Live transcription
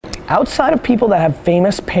outside of people that have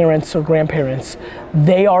famous parents or grandparents,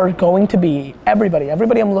 they are going to be, everybody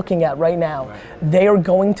I'm looking at right now, they are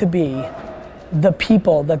going to be the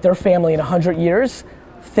people that their family in 100 years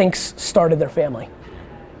thinks started their family.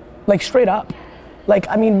 Like straight up. Like,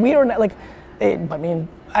 I mean, we are not, like, I mean,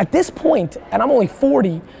 at this point, and I'm only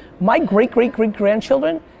 40, my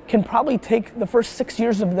great-great-great-grandchildren can probably take the first 6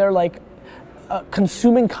 years of their like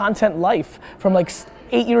consuming content life from like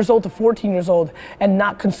 8 years old to 14 years old and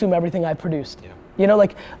not consume everything I produced. Yeah. You know,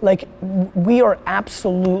 like we are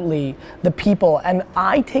absolutely the people, and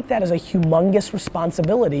I take that as a humongous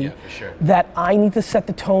responsibility that I need to set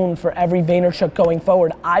the tone for every Vaynerchuk going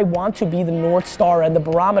forward. I want to be the North Star and the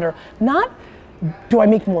barometer, not do I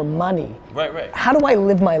make more money? Right. How do I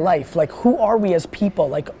live my life? Like, who are we as people?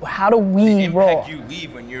 Like, how do we roll? The impact you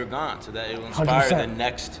leave when you're gone, so that it'll inspire 100%. The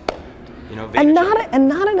next, you know, and not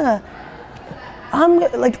in a,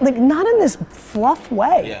 like not in this fluff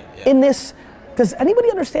way. Yeah. In this, does anybody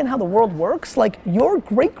understand how the world works? Like, your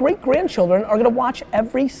great-great-grandchildren are gonna watch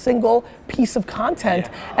every single piece of content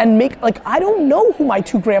and make, like, I don't know who my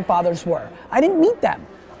two grandfathers were. I didn't meet them.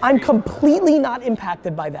 I'm completely not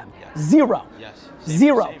impacted by them. Zero. Yes.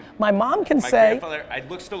 Zero. My mom can say. My grandfather,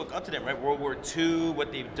 I still look up to them, right? World War II,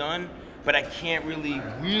 what they've done, but I can't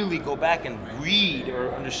really go back and read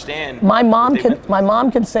or understand. My mom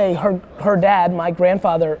can say her dad, my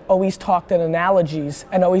grandfather, always talked in analogies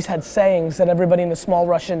and always had sayings, and everybody in the small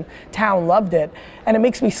Russian town loved it. And it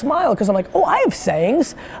makes me smile because I'm like, oh, I have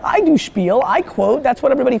sayings. I do spiel, I quote. That's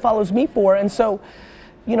what everybody follows me for. And so,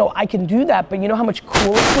 you know, I can do that, but you know how much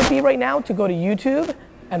cooler it would be right now to go to YouTube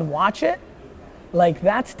and watch it? Like,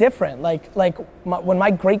 that's different. When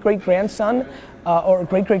my great-great-grandson or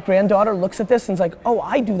great-great-granddaughter looks at this and is like, oh,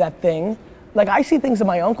 I do that thing. Like, I see things in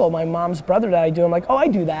my uncle, my mom's brother that I do. I'm like, oh, I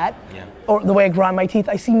do that. Yeah. Or the way I grind my teeth,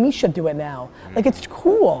 I see Misha do it now. Like, it's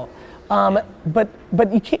cool. But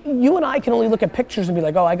you and I can only look at pictures and be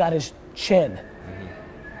like, oh, I got his chin.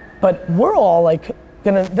 But we're all like,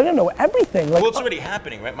 they're gonna know everything. Like, well, it's already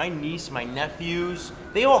happening, right? My niece, my nephews,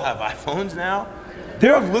 they all have iPhones now.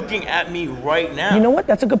 They're looking at me right now. You know what?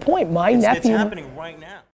 That's a good point. My nephew. It's happening right now.